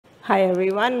Hi,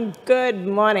 everyone. Good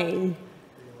morning.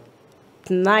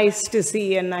 Nice to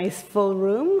see a nice full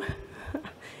room,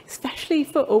 especially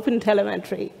for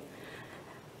OpenTelemetry.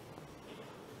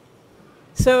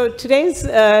 So today's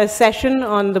session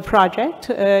on the project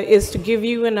is to give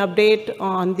you an update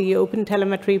on the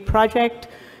OpenTelemetry project,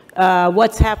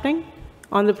 what's happening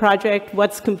on the project,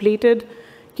 what's completed,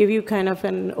 give you kind of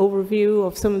an overview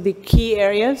of some of the key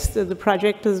areas that the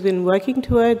project has been working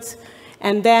towards,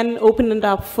 and then open it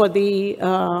up for the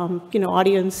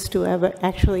audience to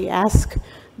actually ask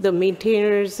the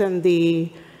maintainers and the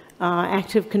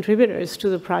active contributors to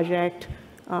the project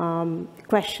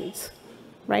questions,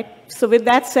 right? So with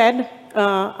that said,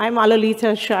 I'm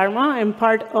Alolita Sharma. I'm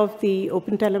part of the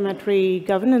OpenTelemetry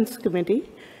Governance Committee.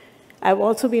 I've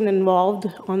also been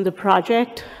involved on the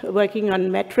project, working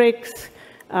on metrics,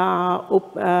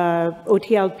 OTLP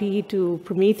to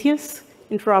Prometheus,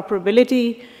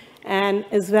 interoperability, and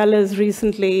as well as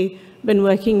recently been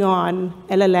working on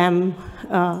LLM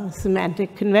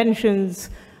semantic conventions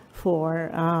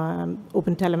for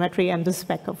OpenTelemetry and the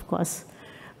spec, of course.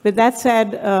 With that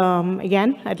said,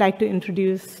 again, I'd like to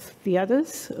introduce the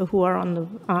others who are on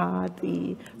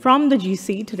from the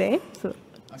GC today. So,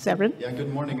 Severin. Yeah,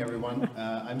 good morning, everyone.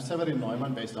 I'm Severin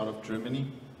Neumann, based out of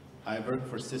Germany. I work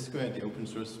for Cisco at the open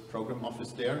source program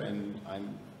office there, and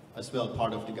I'm as well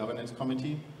part of the governance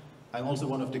committee. I'm also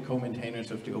one of the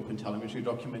co-maintainers of the OpenTelemetry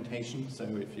documentation, so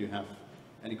if you have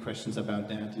any questions about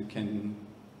that, you can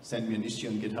send me an issue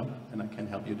on GitHub, and I can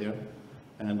help you there.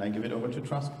 And I give it over to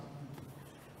Trask.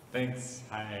 Thanks.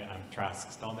 Hi, I'm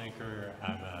Trask Stalnaker.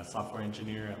 I'm a software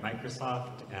engineer at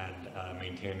Microsoft and a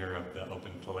maintainer of the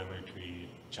OpenTelemetry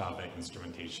Java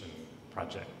instrumentation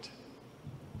project.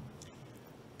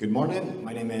 Good morning.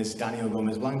 My name is Daniel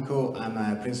Gomez Blanco. I'm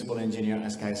a principal engineer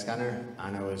at Skyscanner,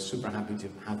 and I was super happy to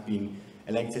have been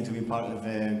elected to be part of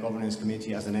the governance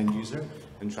committee as an end user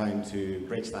and trying to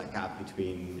bridge that gap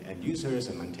between end users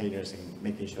and maintainers and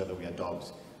making sure that we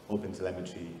adopt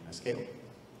OpenTelemetry at scale.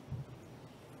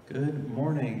 Good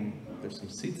morning. There's some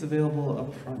seats available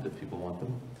up front if people want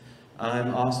them.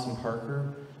 I'm Austin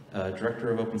Parker,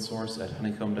 Director of Open Source at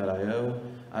Honeycomb.io.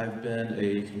 I've been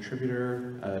a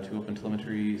contributor to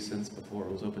OpenTelemetry since before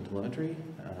it was OpenTelemetry.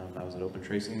 I was an Open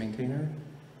Tracing maintainer.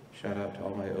 Shout out to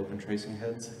all my Open Tracing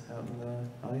heads out in the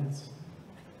audience.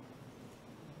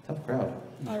 Tough crowd.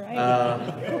 All right.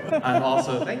 I'm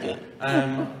also, thank you.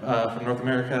 I'm from North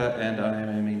America, and I am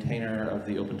a maintainer of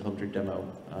the OpenTelemetry demo,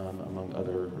 among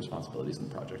other responsibilities in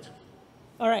the project.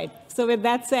 All right. So with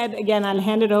that said, again, I'll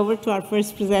hand it over to our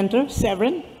first presenter,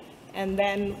 Severin, and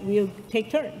then we'll take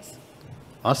turns.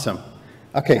 Awesome.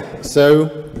 Okay,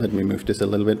 so let me move this a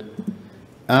little bit.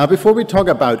 Before we talk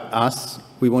about us,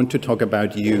 we want to talk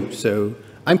about you. So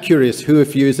I'm curious, who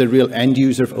of you is a real end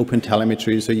user of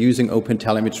OpenTelemetry, so using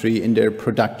OpenTelemetry in their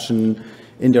production,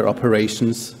 in their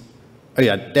operations? Oh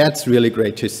yeah, that's really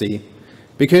great to see.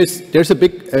 Because there's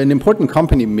an important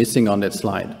company missing on that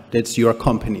slide. That's your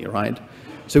company, right?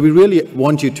 So we really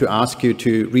want you to ask you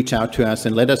to reach out to us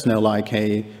and let us know, like,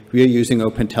 hey, we are using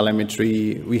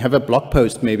OpenTelemetry. We have a blog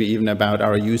post maybe even about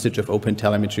our usage of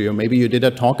OpenTelemetry, or maybe you did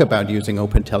a talk about using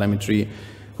OpenTelemetry.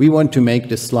 We want to make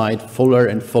this slide fuller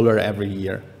and fuller every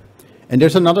year. And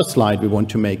there's another slide we want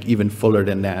to make even fuller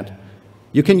than that.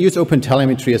 You can use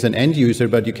OpenTelemetry as an end user,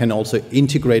 but you can also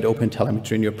integrate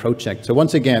OpenTelemetry in your project. So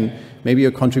once again, maybe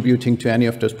you're contributing to any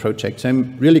of those projects.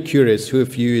 I'm really curious who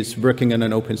of you is working on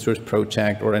an open source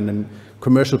project or in a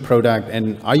commercial product,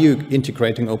 and are you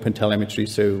integrating OpenTelemetry?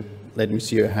 So let me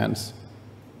see your hands.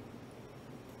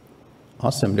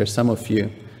 Awesome, there's some of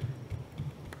you.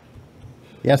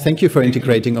 Yeah, thank you for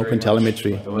integrating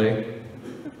OpenTelemetry.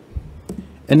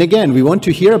 And again, we want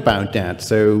to hear about that.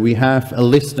 So we have a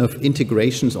list of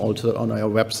integrations also on our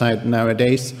website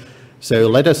nowadays. So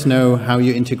let us know how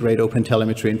you integrate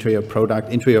OpenTelemetry into your product,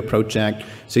 into your project.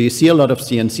 So you see a lot of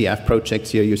CNCF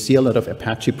projects here. You see a lot of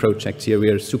Apache projects here. We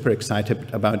are super excited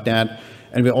about that.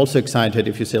 And we're also excited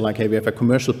if you say, like, hey, we have a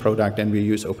commercial product and we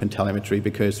use OpenTelemetry,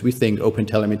 because we think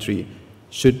OpenTelemetry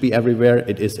should be everywhere.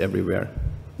 It is everywhere.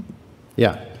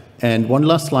 Yeah. And one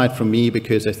last slide from me,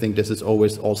 because I think this is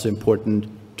always also important,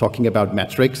 talking about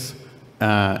metrics.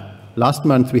 Last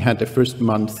month, we had the first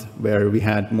month where we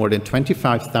had more than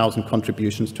 25,000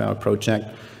 contributions to our project.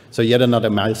 So yet another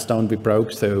milestone we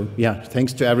broke. So yeah,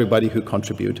 thanks to everybody who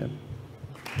contributed.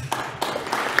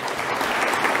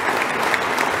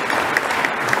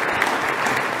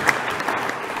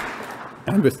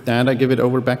 And with that, I give it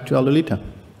over back to Alolita.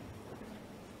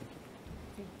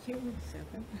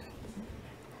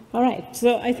 All right. right,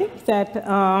 so I think that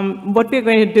what we're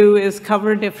going to do is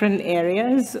cover different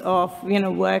areas of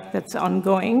work that's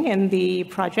ongoing in the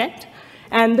project.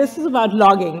 And this is about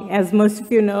logging. As most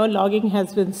of you know, logging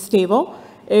has been stable.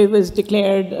 It was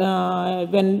declared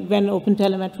when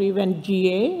OpenTelemetry went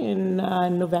GA in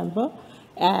November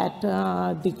at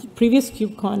the previous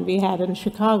KubeCon we had in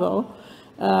Chicago.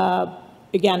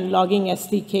 Again, logging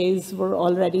SDKs were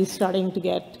already starting to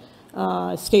get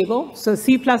stable. So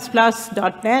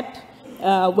C++.NET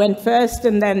went first,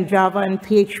 and then Java and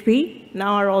PHP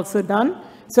now are also done.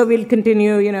 So we'll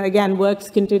continue, again, work's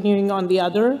continuing on the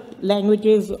other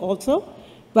languages also,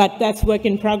 but that's work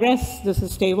in progress. This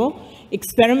is stable.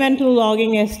 Experimental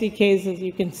logging SDKs, as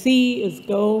you can see, is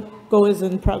Go. Go is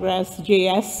in progress,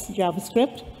 JS,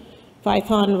 JavaScript,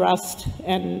 Python, Rust,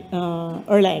 and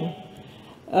Erlang.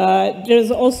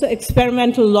 There's also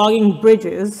experimental logging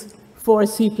bridges for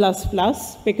C++,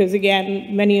 because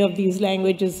again, many of these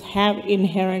languages have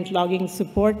inherent logging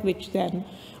support, which then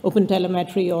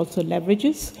OpenTelemetry also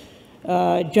leverages.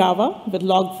 Java with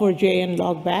Log4j and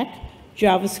Logback,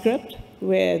 JavaScript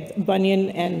with Bunyan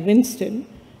and Winston,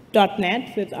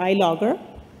 .NET with iLogger,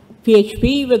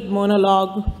 PHP with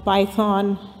Monolog,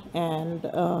 Python, and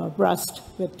Rust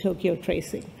with Tokyo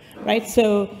Tracing, right?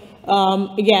 So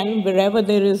again, wherever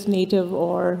there is native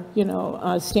or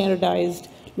standardized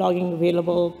logging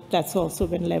available, that's also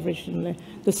been leveraged in there.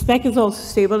 The spec is also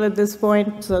stable at this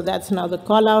point, so that's another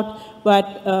call out.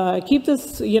 But keep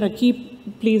this,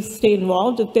 please stay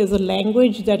involved. If there's a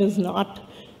language that is not,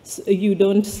 you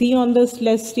don't see on this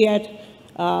list yet,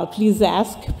 please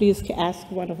ask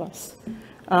one of us.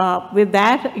 With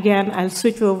that, again, I'll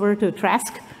switch over to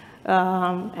Trask.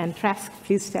 And Trask,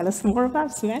 please tell us more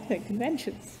about semantic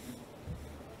conventions.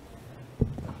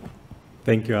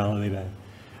 Thank you, Alolita.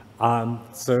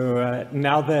 So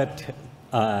now that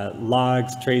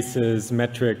logs, traces,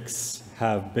 metrics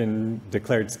have been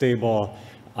declared stable,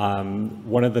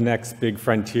 one of the next big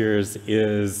frontiers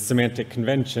is semantic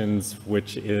conventions,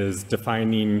 which is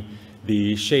defining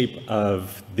the shape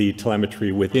of the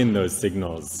telemetry within those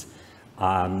signals.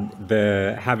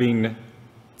 Having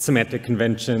semantic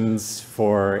conventions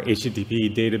for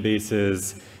HTTP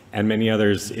databases and many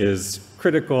others is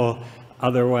critical.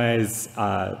 Otherwise,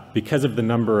 because of the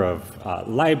number of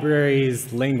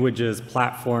libraries, languages,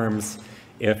 platforms,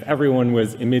 if everyone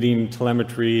was emitting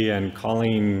telemetry and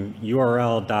calling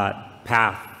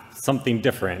URL.path something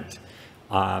different,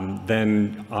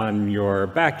 then on your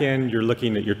backend, you're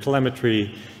looking at your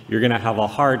telemetry, you're going to have a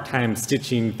hard time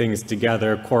stitching things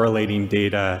together, correlating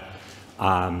data.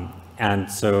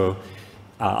 And so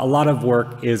a lot of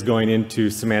work is going into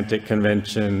semantic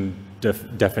convention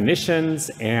definitions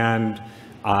and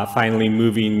finally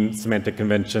moving semantic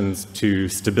conventions to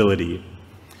stability.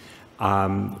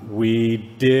 We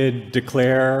did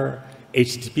declare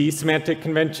HTTP semantic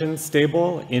convention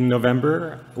stable in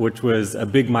November, which was a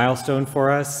big milestone for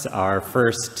us, our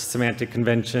first semantic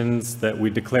conventions that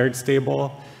we declared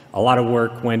stable. A lot of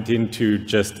work went into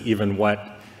just even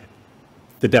what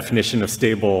the definition of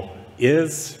stable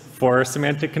is for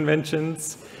semantic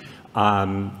conventions.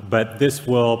 But this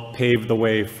will pave the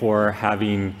way for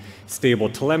having stable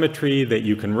telemetry that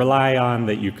you can rely on,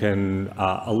 that you can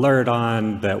alert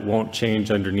on, that won't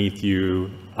change underneath you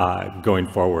going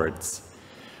forwards.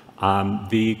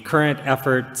 The current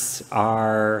efforts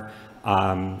are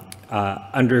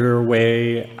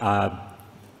underway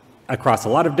across a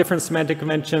lot of different semantic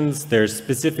conventions. There's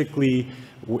specifically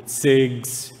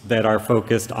SIGs that are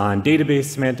focused on database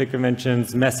semantic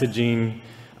conventions, messaging,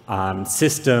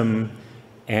 system,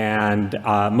 and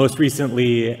most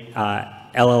recently,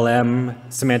 LLM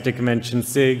semantic convention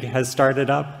SIG has started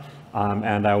up.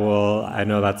 And I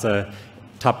know that's a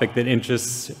topic that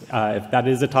interests, if that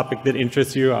is a topic that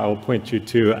interests you, I will point you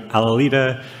to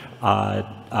Alolita.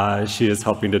 She is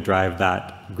helping to drive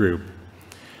that group.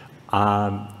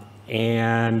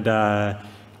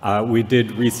 We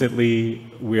did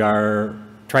recently, we are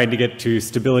trying to get to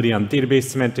stability on database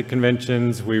semantic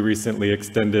conventions. We recently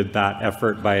extended that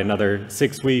effort by another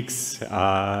 6 weeks,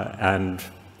 and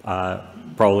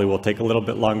probably will take a little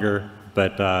bit longer,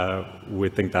 but we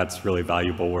think that's really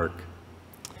valuable work.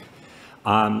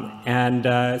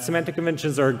 Semantic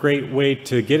conventions are a great way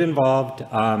to get involved.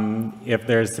 If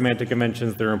there's semantic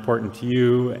conventions that are important to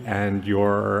you and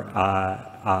your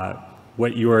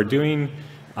what you are doing,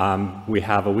 we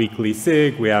have a weekly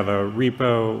SIG, we have a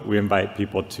repo, we invite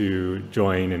people to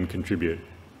join and contribute.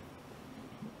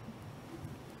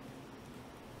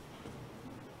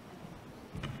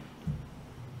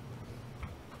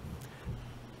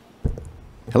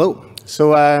 Hello,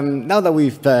 So now that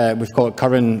we've got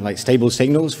current stable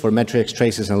signals for metrics,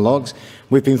 traces, and logs,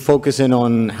 we've been focusing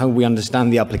on how we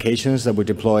understand the applications that we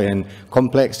deploy in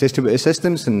complex distributed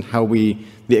systems and the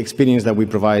experience that we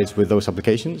provide with those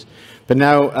applications. But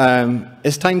now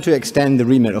it's time to extend the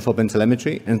remit of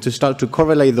OpenTelemetry and to start to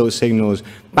correlate those signals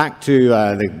back to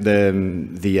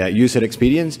the user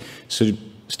experience. So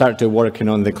start to working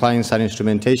on the client-side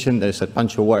instrumentation. There's a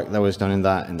bunch of work that was done in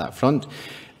that front.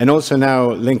 And also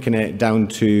now linking it down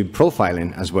to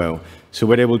profiling as well. So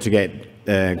we're able to get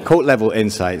code-level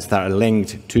insights that are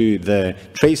linked to the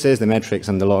traces, the metrics,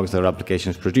 and the logs that our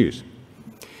applications produce.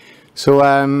 So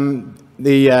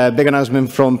the big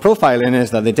announcement from profiling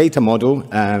is that the data model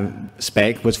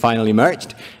spec was finally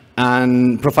merged,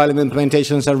 and profiling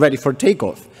implementations are ready for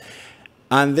takeoff.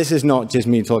 And this is not just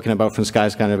me talking about from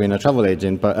Skyscanner being a travel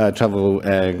agent, but a travel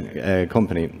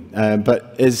company.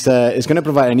 But it's going to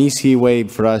provide an easy way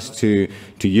for us to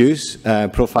use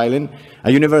profiling,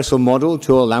 a universal model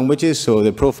to all languages. So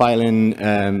the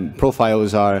profiling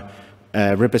profiles are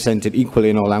represented equally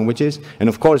in all languages. And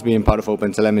of course, being part of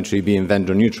OpenTelemetry, being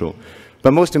vendor neutral.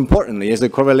 But most importantly is the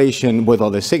correlation with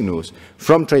other signals,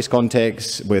 from trace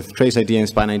context with trace ID and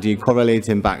span ID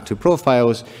correlating back to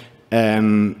profiles.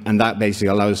 And that basically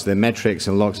allows the metrics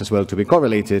and logs as well to be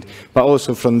correlated, but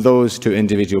also from those to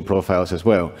individual profiles as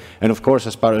well. And of course,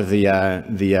 as part of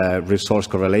the resource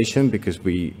correlation, because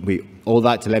all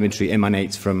that telemetry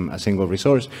emanates from a single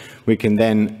resource, we can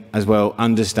then as well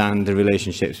understand the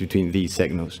relationships between these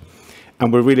signals.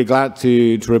 And we're really glad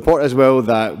to report as well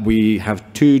that we have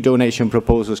 2 donation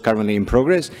proposals currently in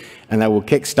progress, and that will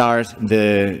kickstart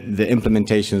the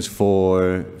implementations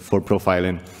for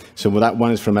profiling. So that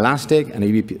one is from Elastic, and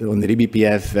on the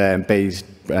eBPF-based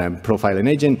profiling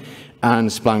agent, and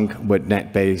Splunk with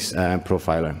net-based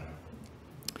profiler.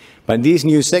 But these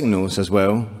new signals as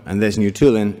well, and this new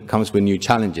tooling, comes with new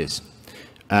challenges.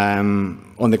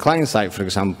 On the client side, for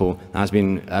example, there has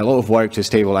been a lot of work to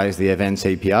stabilize the events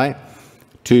API,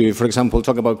 to, for example,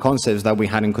 talk about concepts that we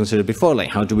hadn't considered before, like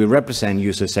how do we represent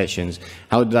user sessions?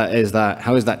 How is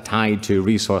that tied to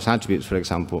resource attributes, for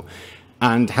example?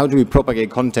 And how do we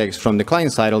propagate context from the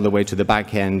client side all the way to the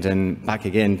back end and back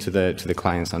again to the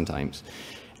client sometimes?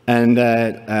 And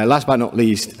last but not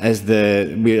least,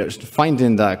 we are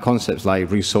finding that concepts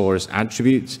like resource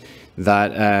attributes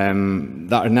that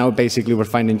are now basically we're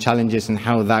finding challenges in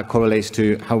how that correlates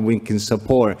to how we can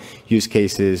support use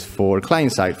cases for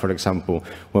client side, for example,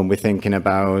 when we're thinking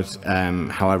about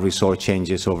how a resource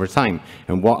changes over time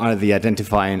and what are the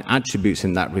identifying attributes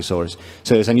in that resource.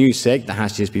 So there's a new SIG that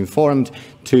has just been formed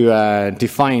to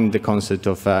define the concept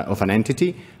of an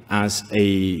entity as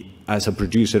a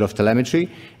producer of telemetry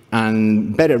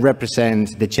and better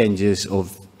represent the changes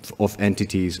of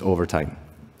entities over time.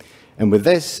 And with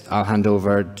this, I'll hand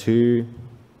over to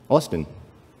Austin.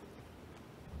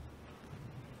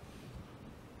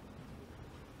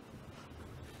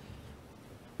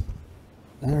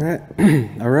 All right.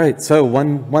 All right. So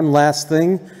one last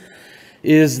thing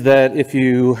is that if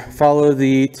you follow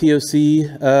the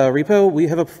TOC repo, we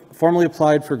have formally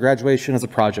applied for graduation as a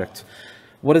project.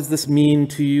 What does this mean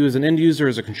to you as an end user,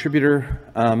 as a contributor?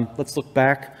 Let's look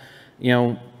back.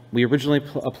 We originally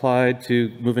applied to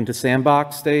move into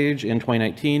sandbox stage in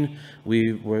 2019.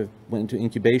 We went into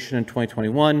incubation in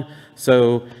 2021.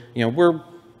 So, we're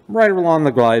right along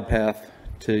the glide path,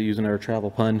 to use an air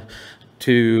travel pun,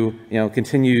 to,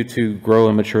 continue to grow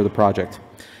and mature the project.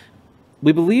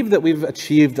 We believe that we've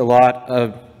achieved a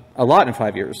lot in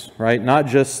 5 years, right? Not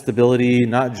just stability,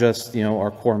 not just,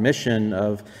 our core mission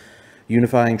of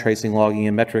unifying tracing, logging,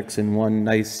 and metrics in one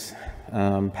nice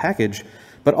package,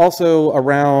 but also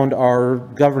around our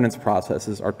governance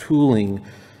processes, our tooling,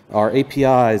 our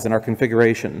APIs, and our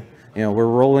configuration. We're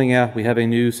rolling out, we have a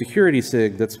new security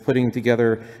SIG that's putting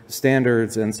together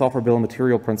standards and software bill of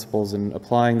material principles and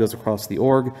applying those across the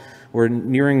org. We're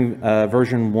nearing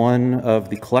version 1 of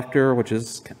the collector, which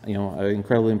is an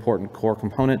incredibly important core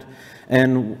component.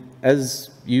 And as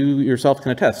you yourself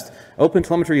can attest,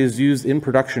 OpenTelemetry is used in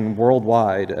production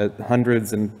worldwide at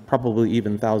hundreds and probably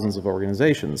even thousands of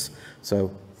organizations.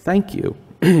 So thank you.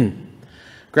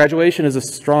 Graduation is a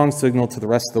strong signal to the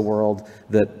rest of the world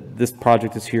that this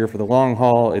project is here for the long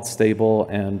haul, it's stable,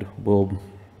 and will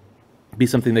be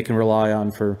something they can rely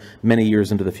on for many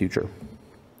years into the future.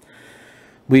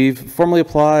 We've formally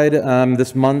applied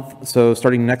this month, so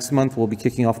starting next month, we'll be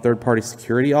kicking off third-party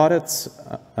security audits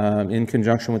in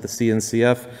conjunction with the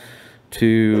CNCF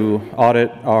to audit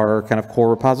our kind of core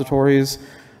repositories.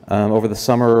 Over the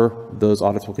summer, those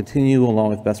audits will continue along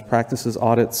with best practices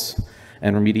audits.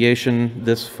 and remediation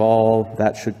this fall.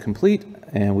 That should complete,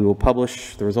 and we will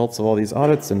publish the results of all these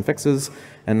audits and fixes,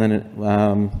 and then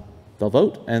they'll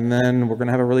vote, and then we're going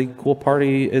to have a really cool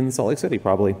party in Salt Lake City,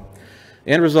 probably.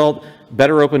 End result,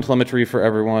 better OpenTelemetry for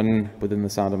everyone within the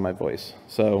sound of my voice.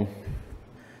 So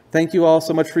thank you all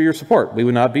so much for your support. We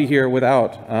would not be here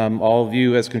without all of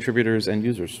you as contributors and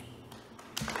users.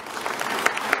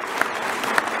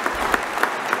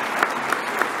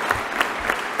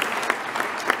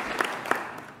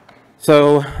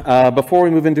 So before we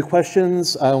move into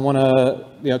questions, I want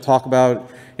to talk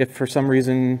about if for some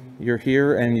reason you're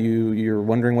here and you're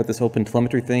wondering what this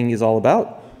OpenTelemetry thing is all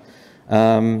about.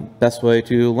 Best way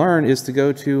to learn is to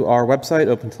go to our website,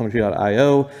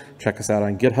 OpenTelemetry.io. Check us out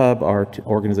on GitHub. Our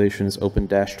organization is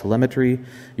Open-Telemetry.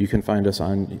 You can find us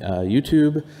on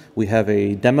YouTube. We have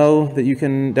a demo that you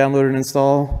can download and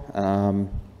install.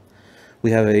 We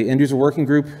have a end-user working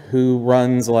group who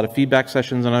runs a lot of feedback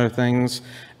sessions and other things.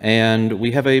 And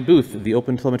we have a booth, the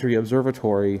OpenTelemetry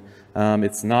Observatory.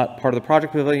 It's not part of the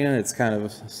project pavilion. It's kind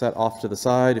of set off to the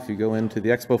side. If you go into the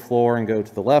expo floor and go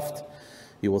to the left,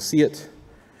 you will see it.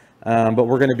 But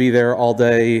we're going to be there all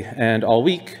day and all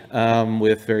week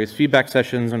with various feedback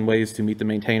sessions and ways to meet the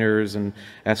maintainers and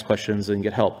ask questions and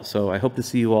get help. So I hope to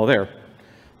see you all there.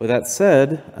 With that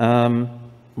said,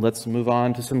 let's move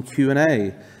on to some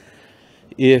Q&A.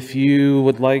 If you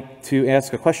would like to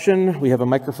ask a question, we have a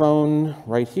microphone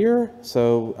right here.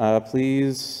 So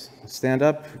please stand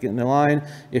up, get in the line.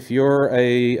 If you're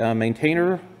a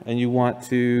maintainer and you want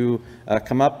to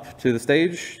come up to the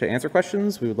stage to answer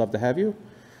questions, we would love to have you.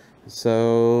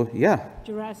 So yeah.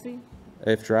 Jurassic?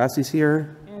 If Jurassic's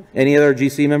here. Anthony. Any other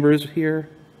GC members here?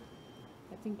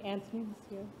 I think Anthony's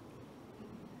here.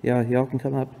 Yeah, y'all can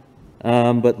come up.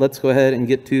 But let's go ahead and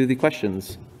get to the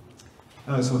questions.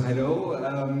 So hello,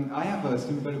 I have a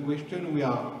simple question. We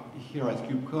are here at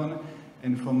KubeCon,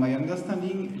 and from my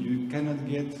understanding, you cannot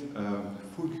get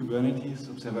full Kubernetes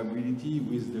observability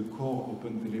with the core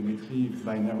OpenTelemetry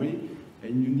binary,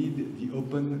 and you need the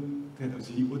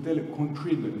hotel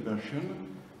contrib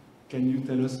version. Can you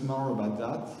tell us more about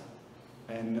that?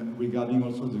 And regarding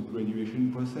also the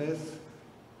graduation process,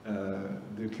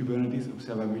 the Kubernetes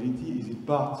observability, is it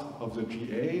part of the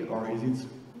GA, or is it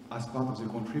as part of the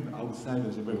contrib outside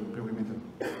of the perimeter?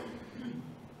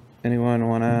 Anyone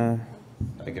want to?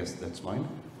 I guess that's mine.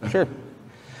 Sure.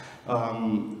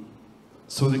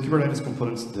 So the Kubernetes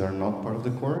components, they're not part of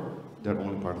the core, they're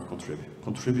only part of contrib.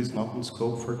 Contrib is not in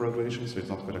scope for graduation, so it's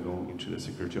not going to go into the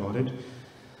security audit.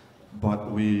 But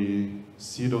we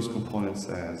see those components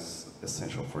as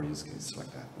essential for use cases like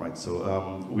that, right? So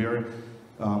we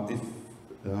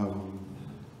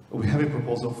have a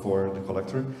proposal for the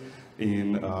collector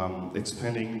in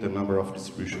expanding the number of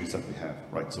distributions that we have,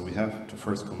 right? So we have to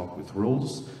first come up with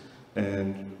rules,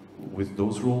 and with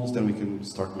those rules, then we can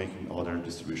start making other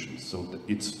distributions. So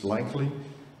it's likely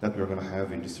that we're going to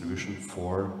have a distribution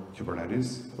for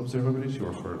Kubernetes observability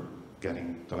or for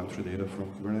getting telemetry data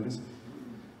from Kubernetes.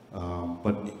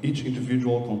 But each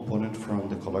individual component from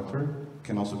the collector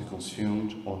can also be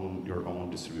consumed on your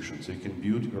own distribution. So you can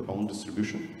build your own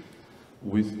distribution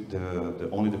with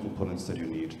only the components that you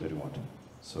need, that you want.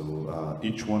 So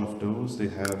each one of those, they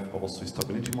have also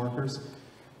stability markers.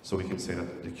 So we can say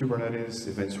that the Kubernetes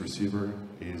events receiver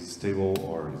is stable,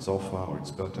 or it's alpha, or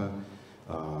it's beta,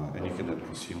 and you can then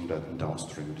consume that in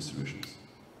downstream distributions.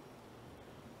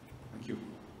 Thank you.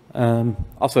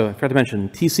 Also, I forgot to mention,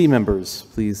 TC members,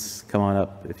 please come on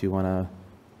up if you want to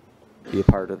be a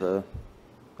part of the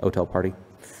hotel party.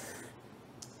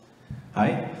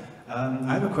 Hi.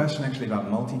 I have a question actually about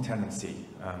multi-tenancy,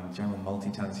 general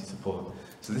multi-tenancy support.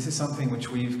 So this is something which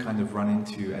we've kind of run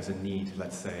into as a need,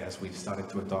 let's say, as we've started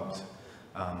to adopt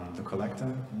the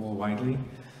collector more widely.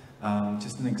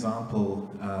 Just an example,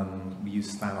 we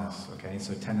use Thanos, okay?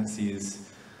 So tenancy is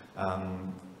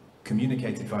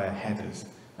communicated via headers.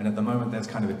 And at the moment, there's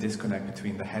kind of a disconnect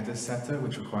between the header setter,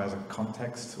 which requires a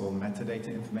context or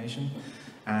metadata information,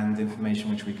 and information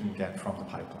which we can get from the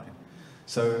pipeline.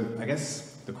 So I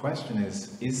guess the question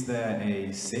is there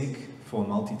a SIG for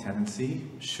multi-tenancy?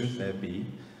 Should there be?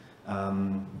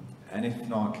 And if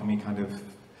not, can we kind of,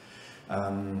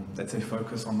 let's say,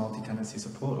 focus on multi-tenancy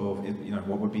support? Or,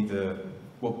 what would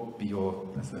be your,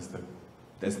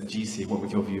 there's the GC, what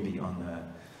would your view be on the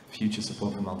future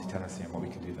support for multi-tenancy and what we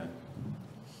can do there?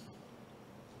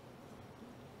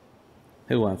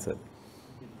 Who wants it?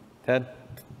 Ted?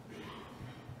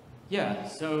 Yeah,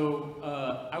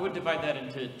 so I would divide that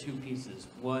into two pieces.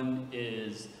 One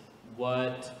is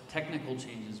what technical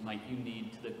changes might you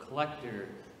need to the collector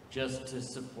just to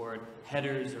support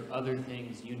headers or other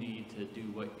things you need to do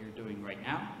what you're doing right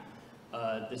now.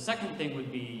 The second thing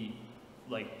would be,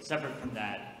 like, separate from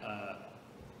that,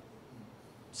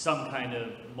 some kind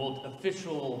of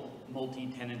official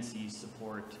multi-tenancy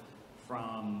support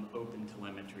from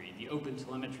OpenTelemetry, the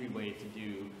OpenTelemetry way to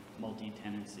do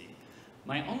multi-tenancy.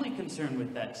 My only concern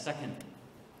with that second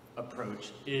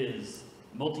approach is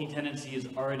multi-tenancy is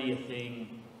already a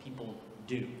thing people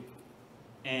do.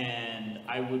 And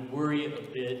I would worry a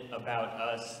bit about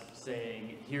us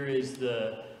saying, here is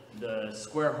the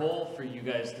square hole for you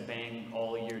guys to bang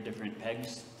all your different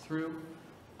pegs through.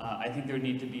 I think there would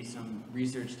need to be some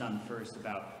research done first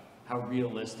about how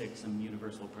realistic some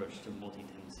universal approach to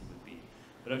multi-tenancy would be.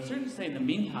 But I'm certain to say in the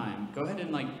meantime, go ahead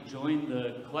and like join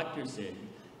the collector SIG,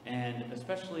 and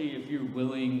especially if you're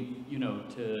willing, you know,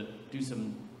 to do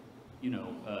some, you know,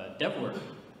 dev work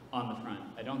on the front.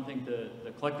 I don't think the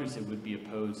collector SIG would be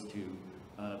opposed to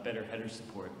better header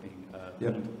support being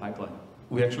put into the pipeline.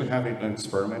 We actually have an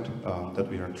experiment that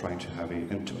we are trying to have an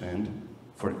end-to-end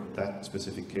for that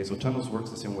specific case. So Tunnels works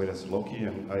the same way as Loki,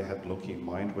 and I had Loki in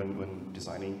mind when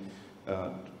designing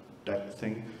that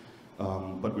thing.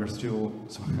 But we're still,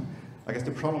 so I guess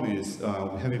the problem is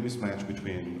we have a mismatch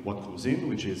between what comes in,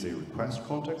 which is a request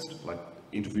context, like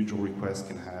individual requests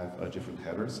can have different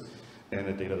headers, and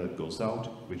the data that goes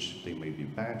out, which they may be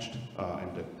batched,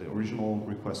 and the original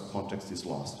request context is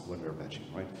lost when we're batching,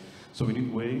 right? So we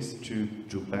need ways to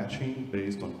do batching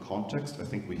based on context. I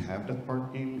think we have that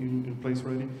part in place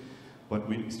already, but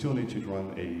we still need to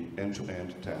run a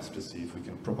end-to-end test to see if we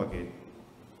can propagate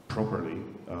properly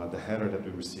the header that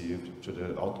we received to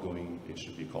the outgoing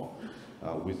HTTP call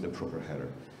with the proper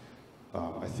header.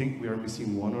 I think we are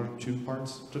missing one or two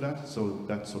parts to that, so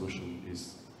that solution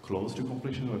is close to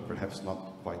completion, but perhaps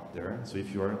not quite there. So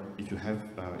if you have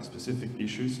specific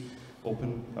issues,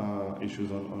 open issues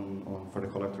for the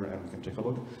collector, and we can take a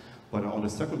look. But on the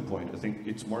second point, I think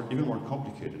it's even more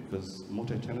complicated because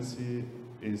multi-tenancy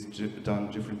is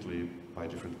done differently by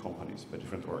different companies, by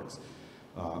different orgs.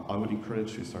 I would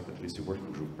encourage you to start at least a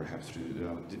working group, perhaps to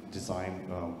design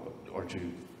or to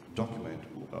document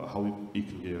how it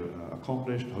can be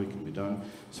accomplished, how it can be done,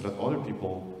 so that other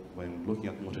people, when looking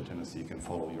at multi-tenancy, can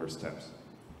follow your steps.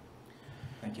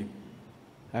 Thank you.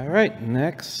 All right,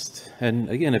 next. And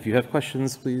again, if you have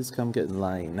questions, please come get in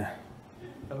line.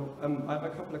 Hello, I have a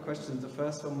couple of questions. The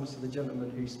first one was to the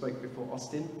gentleman who spoke before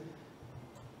Austin.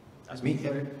 That's me.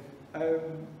 So,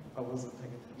 I wasn't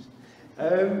paying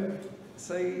attention.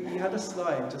 So you had a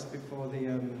slide just before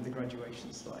the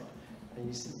graduation slide, and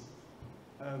you said,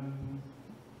 I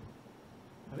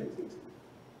don't think so.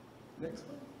 Next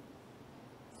one.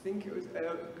 I think it was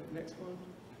next one.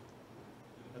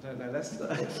 I don't know. Let's.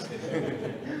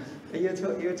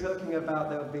 You were talking about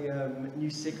there will be new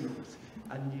signals,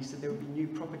 and you said there will be new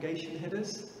propagation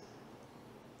headers.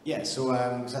 Yeah. So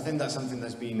I think that's something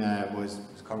that's been was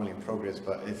currently in progress.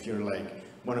 But if you're like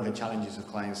one of the challenges of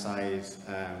client side,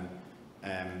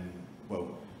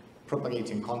 well,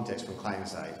 propagating context from client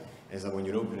side is that when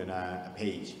you're opening a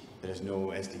page, there is no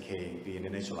SDK being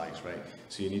initialized, right?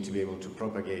 So you need to be able to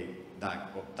propagate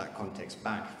that context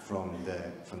back from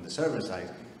the server side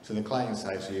to the client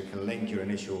side, so you can link your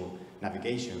initial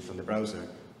navigation from the browser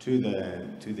to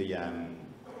the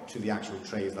actual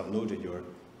trays that loaded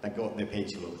that got the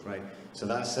page load, right? So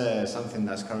that's something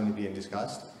that's currently being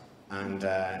discussed, and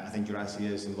I think Jurasi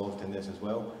is involved in this as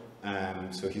well.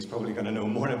 So he's probably going to know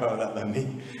more about that than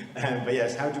me. But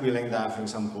yes, how do we link that? For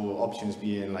example, options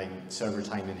being like server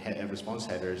time and response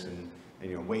headers, and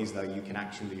you know, ways that you can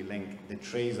actually link the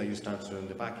trays that you start to on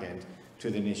the back end to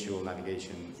the initial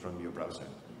navigation from your browser.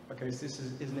 Okay, so this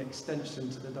is an extension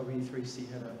to the W3C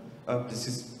header.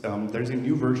 There's a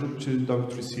new version to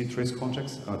W3C trace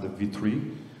context, the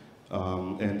V3,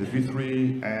 and the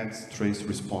V3 adds trace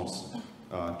response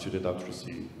to the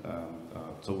W3C.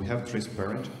 So we have trace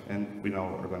parent, and we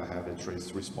now are going to have a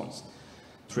trace response.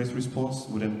 Trace response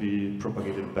would then be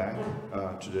propagated back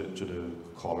to the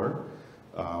caller.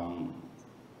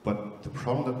 But the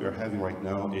problem that we are having right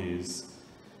now is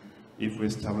if we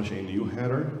establish a new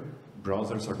header,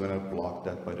 browsers are going to block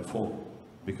that by default,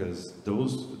 because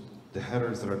the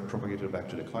headers that are propagated back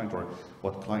to the client, or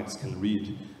what clients can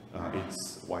read,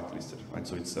 it's whitelisted, right?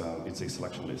 So it's a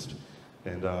selection list.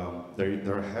 And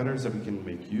there are headers that we can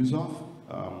make use of,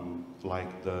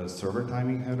 like the server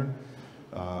timing header,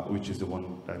 which is the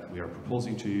one that we are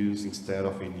proposing to use instead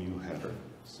of a new header,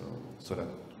 so that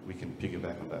we can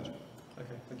piggyback on that.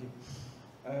 Okay, thank you.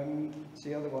 So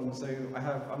the other one, so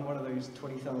I'm one of those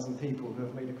 20,000 people who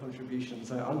have made a contribution,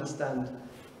 so I understand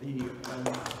the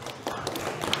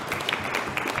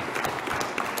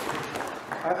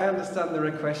I understand the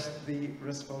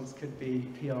response could be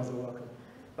PRs are welcome.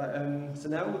 But so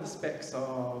now all the specs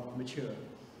are mature.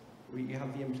 We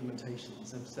have the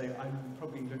implementations. And so I'm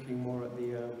probably looking more at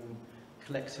the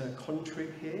collector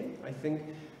contrib here, I think.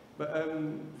 But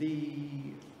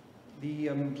the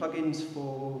plugins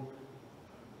for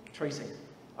tracing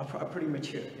are pretty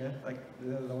mature, yeah? Like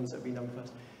they're the ones that have been done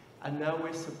first. And now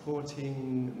we're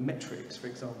supporting metrics, for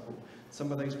example.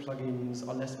 Some of those plugins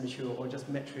are less mature, or just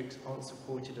metrics aren't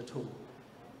supported at all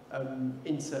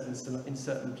in certain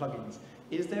plugins.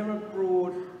 Is there a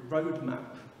broad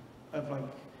roadmap of like,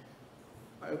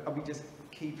 are we just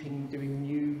doing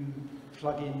new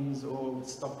plugins, or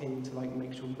stopping to like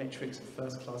make sure metrics are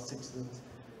first-class citizens?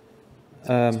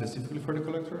 Specifically for the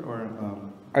collector, or?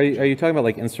 Are you talking about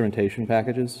like instrumentation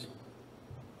packages?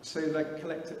 So like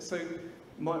collector, so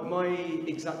my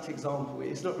exact example,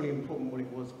 it's not really important what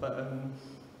it was, but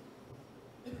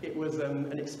it was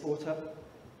an exporter,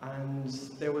 and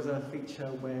there was a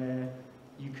feature where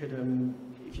you could,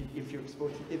 if you're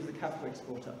exporting, it was a Kafka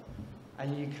exporter,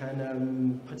 and you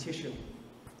can partition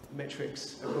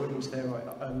metrics according to their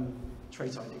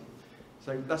trace ID.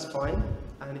 So that's fine,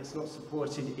 and it's not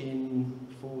supported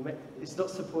it's not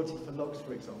supported for logs,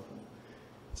 for example.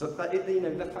 So that,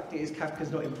 the fact is Kafka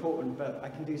is not important, but I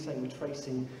can do something with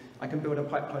tracing. I can build a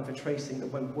pipeline for tracing that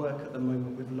won't work at the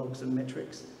moment with logs and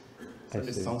metrics. So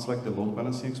it sounds like the load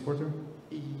balancing exporter?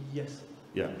 Yes.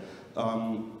 Yeah.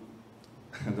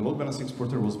 The load balancing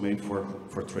exporter was made for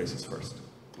traces first.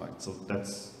 So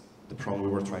that's the problem we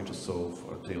were trying to solve,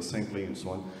 tail sampling and so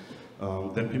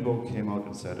on. Then people came out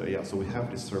and said, yeah, so we have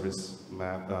this service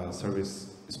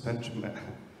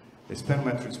span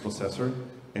matrix processor,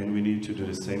 and we need to do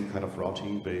the same kind of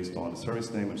routing based on the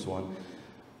service name and so on.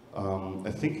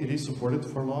 I think it is supported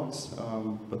for logs,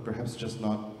 but perhaps just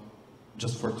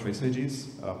for trace IDs,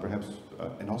 perhaps,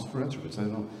 and also for attributes, I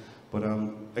don't know. But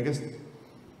I guess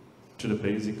to the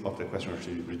basic of the question, or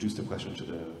to reduce the question to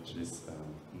this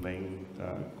main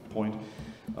point,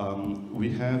 we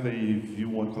have a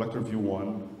collector view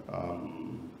one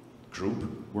group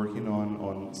working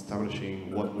on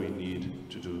establishing what we need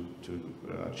to do to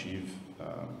achieve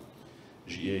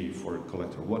GA for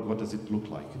collector. What does it look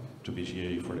like to be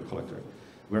GA for the collector?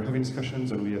 We're having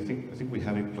discussions, and I think we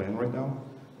have a plan right now,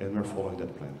 and we're following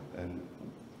that plan. And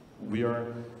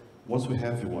once we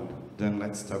have V1, then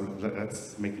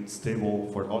let's make it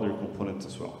stable for other components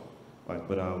as well, right?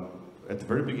 But at the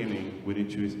very beginning, we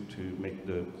need to make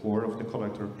the core of the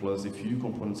collector plus a few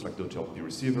components like the OTLP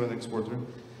receiver and exporter.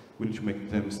 We need to make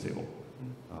them stable.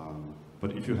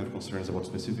 But if you have concerns about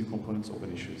specific components,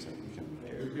 open issues, and we can.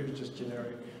 It was just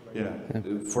generic. Yeah,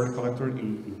 for the collector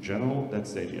in general,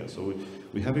 that's the idea. So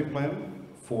we have a plan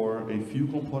for a few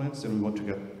components, and we want to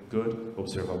get good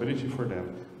observability for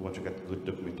them. We want to get good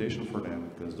documentation for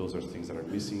them, because those are things that are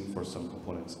missing for some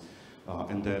components.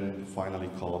 And then finally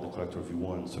call the collector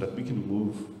V1 so that we can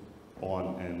move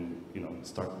on and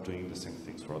start doing the same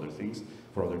things for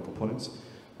other components,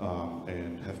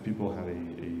 and have people have a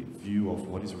view of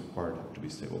what is required to be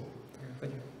stable.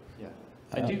 Thank you. Yeah,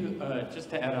 I do, just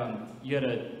to add on, you had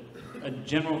a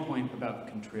general point about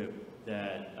contrib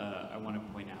that I want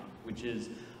to point out, which is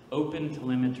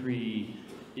OpenTelemetry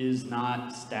is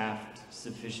not staffed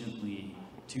sufficiently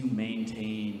to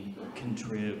maintain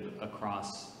contrib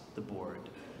across the board.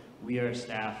 We are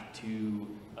staffed to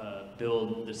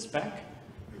build the spec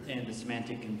and the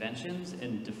semantic conventions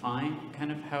and define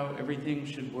kind of how everything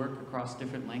should work across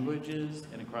different languages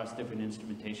and across different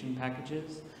instrumentation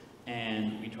packages.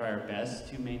 And we try our best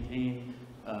to maintain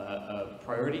a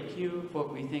priority queue of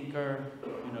what we think are,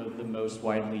 the most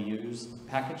widely used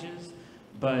packages.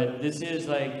 But this is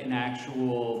like an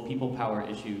actual people power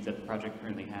issue that the project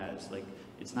currently has. Like,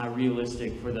 it's not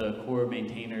realistic for the core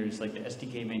maintainers, like the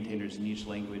SDK maintainers in each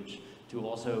language, to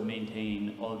also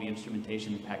maintain all of the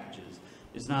instrumentation packages.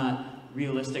 It's not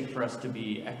realistic for us to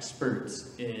be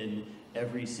experts in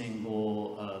every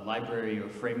single library or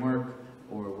framework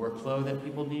or workflow that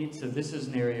people need. So this is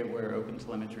an area where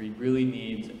OpenTelemetry really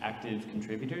needs active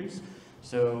contributors.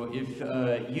 So if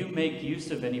you make use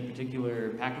of any particular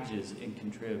packages in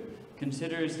contrib,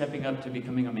 consider stepping up to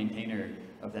becoming a maintainer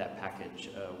of that package.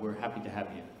 We're happy to have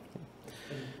you.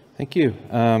 Thank you.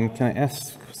 Can I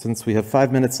ask, since we have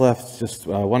 5 minutes left, just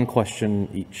one question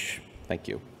each? Thank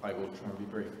you. I will try and be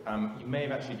brief. You may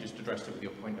have actually just addressed it with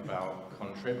your point about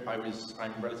contrib.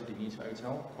 I'm relatively new to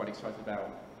OTel, quite excited about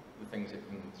the things it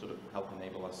can sort of help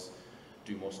enable us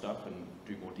do more stuff and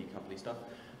do more decoupling stuff.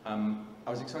 I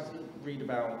was excited to read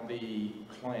about the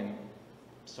client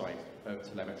side of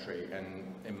telemetry, and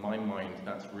in my mind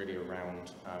that's really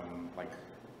around like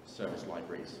service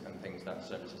libraries and things that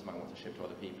services might want to ship to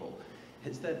other people.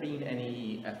 Has there been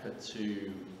any effort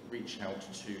to reach out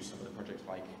to some of the projects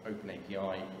like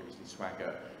OpenAPI, previously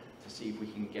Swagger, to see if we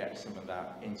can get some of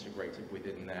that integrated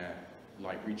within their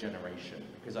library generation.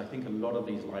 Because I think a lot of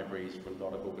these libraries for a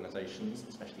lot of organizations,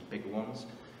 especially bigger ones,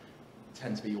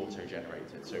 tend to be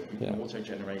auto-generated. So if we can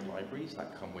auto-generate libraries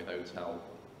that come with OTel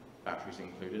batteries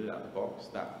included out of the box,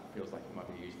 that feels like it might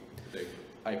be useful to do.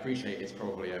 I appreciate it's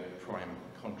probably a prime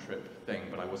contrib thing,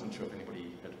 but I wasn't sure if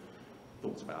anybody had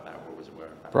thoughts about that or was aware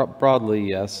of that. Broadly,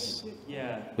 yes.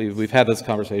 Yeah. We've had those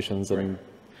conversations. And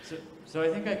So I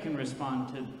think I can respond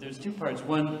to, there's two parts.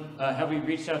 One, have we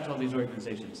reached out to all these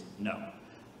organizations? No.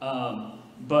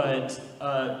 But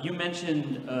you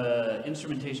mentioned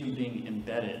instrumentation being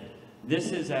embedded.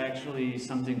 This is actually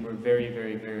something we're very,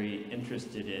 very, very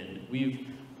interested in. We've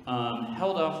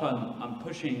held off on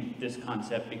pushing this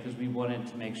concept because we wanted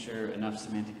to make sure enough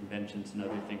semantic conventions and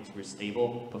other things were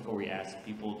stable before we asked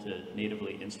people to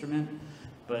natively instrument.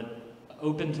 But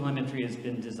OpenTelemetry has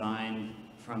been designed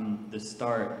from the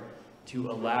start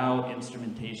to allow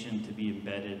instrumentation to be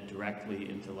embedded directly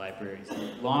into libraries.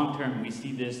 Long term, we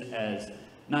see this as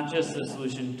not just a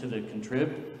solution to the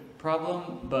contrib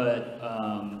problem, but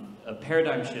a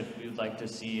paradigm shift we would like to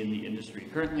see in the industry.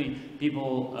 Currently,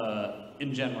 people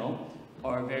in general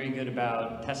are very good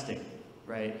about testing,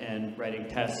 right, and writing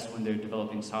tests when they're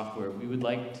developing software. We would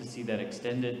like to see that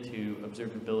extended to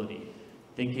observability,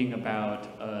 thinking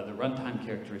about the runtime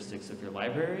characteristics of your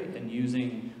library and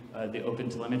using the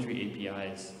OpenTelemetry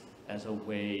APIs as a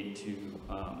way to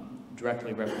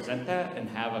directly represent that and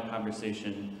have a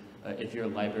conversation if you're a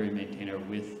library maintainer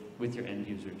with your end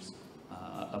users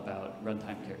about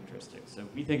runtime characteristics. So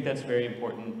we think that's very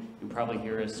important. You'll probably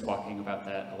hear us talking about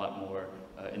that a lot more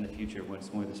in the future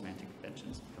once more of the semantic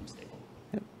conventions become stable.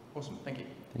 Yep. Awesome, thank you.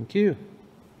 Thank you.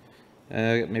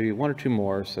 Maybe one or two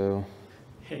more, so.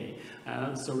 Hey,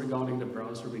 so regarding the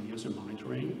browser with user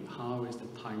monitoring, how is the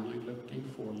timeline looking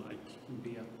for like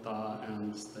beta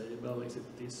and stable? Is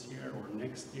it this year or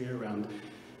next year? And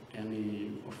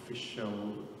any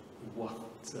official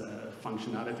what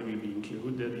functionality will be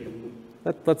included in?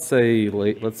 Let's say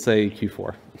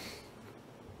Q4,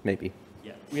 maybe.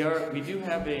 Yeah, we do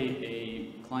have a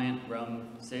client rum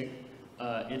sig.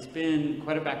 It's been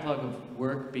quite a backlog of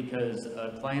work because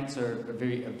clients are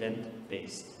very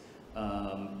event-based.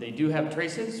 They do have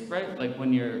traces, right? Like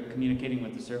when you're communicating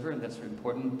with the server, and that's very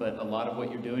important, but a lot of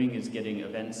what you're doing is getting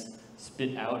events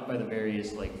spit out by the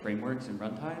various like frameworks and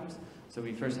runtimes. So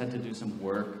we first had to do some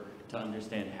work to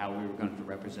understand how we were going to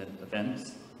represent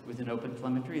events within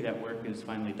OpenTelemetry. That work is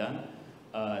finally done.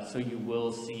 So you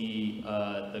will see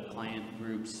the client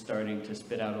groups starting to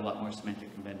spit out a lot more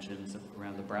semantic conventions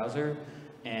around the browser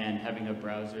and having a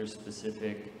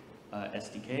browser-specific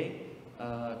SDK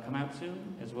come out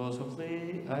soon, as well as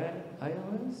hopefully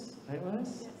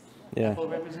iOS? Yeah. Apple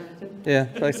representative? Yeah,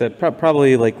 like I said,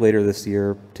 probably like later this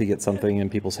year to get something in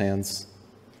people's hands.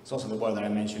 It's also the word that I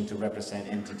mentioned to represent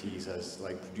entities as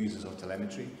like producers of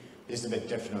telemetry. It's a bit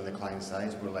different on the client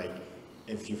side, where like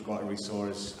if you've got a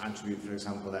resource attribute, for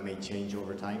example, that may change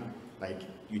over time, like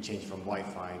you change from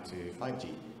Wi-Fi to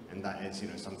 5G, and that is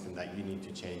something that you need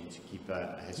to change to keep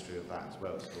a history of that as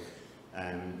well. So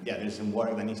yeah, there's some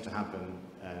work that needs to happen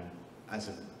as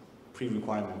a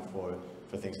pre-requirement for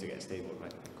things to get stable,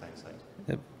 right, on the client side.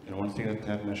 Yep. And one thing that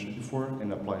Ted mentioned before,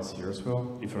 and applies here as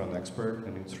well, if you're an expert,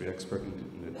 an industry expert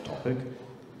in the topic,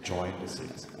 join the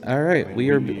SIGs. All right, we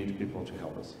need people to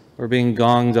help us. We're being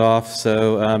gonged off,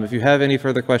 so if you have any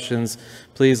further questions,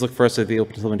 please look for us at the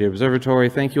OpenTelemetry Observatory.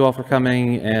 Thank you all for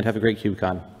coming, and have a great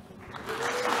KubeCon.